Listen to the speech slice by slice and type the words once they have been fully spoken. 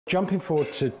jumping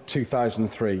forward to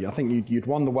 2003, I think you'd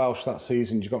won the Welsh that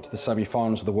season. You got to the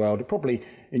semi-finals of the World. It probably,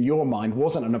 in your mind,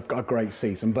 wasn't a great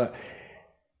season, but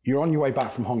you're on your way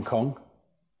back from Hong Kong,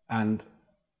 and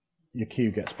your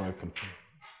cue gets broken.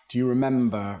 Do you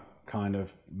remember kind of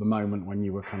the moment when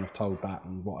you were kind of told that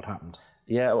and what had happened?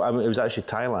 Yeah, I mean, it was actually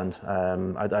Thailand.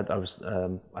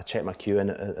 I checked my cue in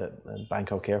at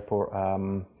Bangkok Airport.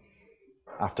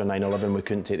 After 9/11, we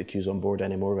couldn't take the cues on board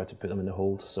anymore. We had to put them in the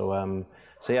hold. So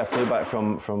yeah, I flew back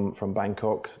from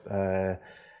Bangkok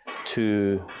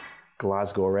to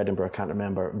Glasgow or Edinburgh, I can't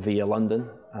remember, via London.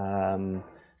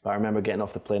 But I remember getting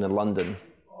off the plane in London,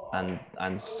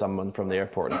 and someone from the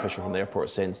airport, an official from the airport,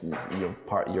 saying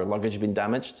part of your luggage had been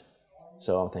damaged.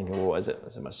 So I'm thinking, well, what is it?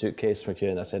 Is it my suitcase, my cue?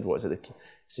 And I said, what is it? He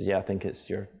says, yeah, I think it's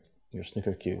your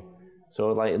snooker cue.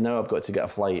 So like now I've got to get a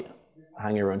flight,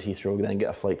 hang around Heathrow, then get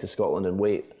a flight to Scotland and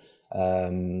wait.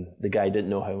 The guy didn't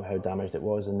know how damaged it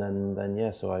was, and then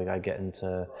yeah, so I get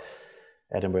into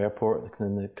Edinburgh Airport,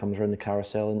 and then it comes around the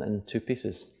carousel in two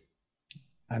pieces.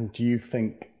 And do you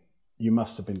think you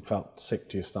must have felt sick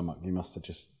to your stomach? You must have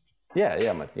just...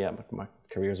 Yeah, my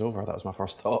career's over. That was my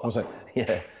first thought. Was it?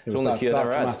 Yeah. It's the only cue I'd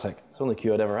ever had. It's the only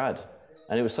cue I'd ever had.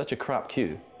 And it was such a crap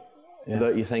cue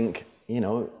that you think,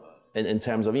 in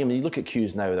terms of, you look at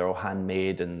cues now, they're all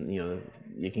handmade, and,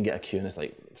 you can get a cue and it's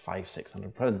like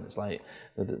 £500-600. It's like,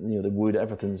 the wood,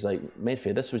 everything's like made for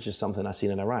you. This was just something I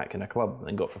seen in Iraq in a club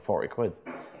and got for £40.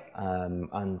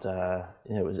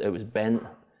 It was bent.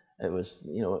 It was,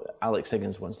 Alex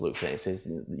Higgins once looked at it and says,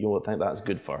 you what think that's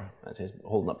good for? And it says,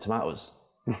 holding up tomatoes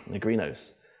in the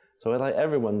greenhouse. So like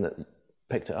everyone that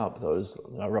picked it up thought it was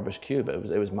a rubbish cue, but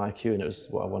it was my cue, and it was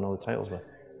what I won all the titles with.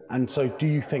 And so do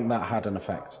you think that had an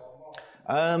effect?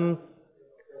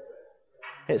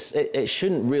 It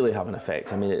shouldn't really have an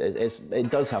effect. I mean, it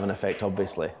does have an effect,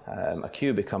 obviously. A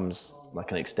cue becomes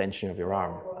like an extension of your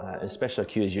arm, especially a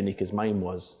cue as unique as mine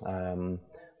was.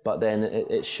 But then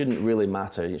it shouldn't really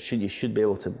matter. You should be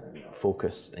able to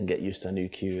focus and get used to a new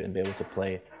cue and be able to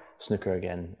play snooker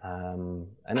again.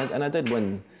 And I did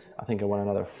win. I think I won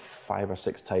another 5 or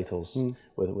 6 titles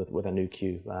with a new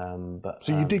cue.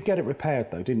 So you did get it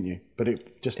repaired though, didn't you? But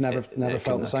it just never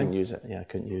felt the same. I couldn't use it. Yeah, I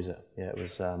couldn't use it. Yeah, it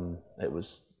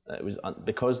was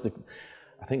because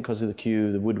of the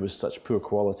cue, the wood was such poor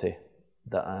quality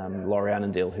that Laurie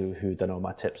Annandale, who done all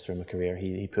my tips through my career,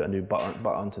 he put a new butt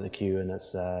onto the cue, and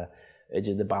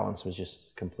the balance was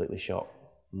just completely shot.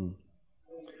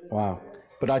 Wow.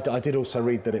 But I did also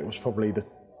read that it was probably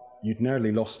you'd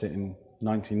nearly lost it in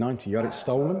 1990. You had it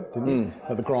stolen, didn't you?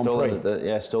 At the Grand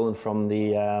Prix. Stolen from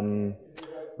the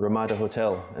Ramada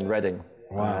Hotel in Reading.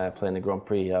 Wow. Playing the Grand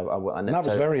Prix. And that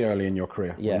was very early in your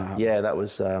career. Yeah, that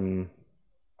was. Very,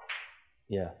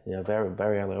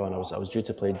 very early on. I was due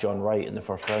to play John Wright in the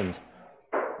first round,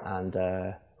 and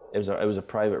it was a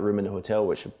private room in the hotel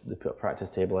which they put a practice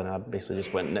table in. I basically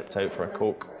just nipped out for a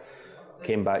Coke,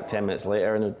 came back 10 minutes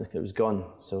later, and it was gone.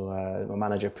 So my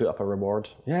manager put up a reward.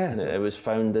 Yeah, and it was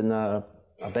found in a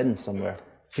bin somewhere.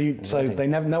 So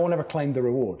no one ever claimed the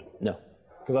reward. No.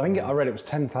 Because I think I read it was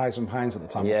 £10,000 at the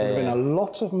time. Yeah, it would have been a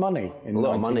lot of money in 1990. A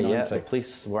lot of money, yeah. The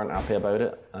police weren't happy about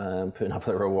it, putting up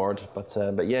the reward. But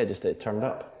yeah, just it turned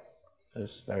up. It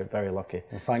was very, very lucky.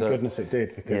 Well, thank goodness it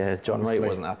did. Because John Wright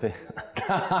wasn't happy.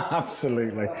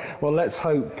 Absolutely. Well, let's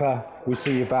hope we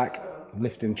see you back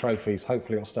lifting trophies.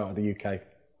 Hopefully it'll start at the UK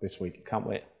this week. Can't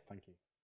wait.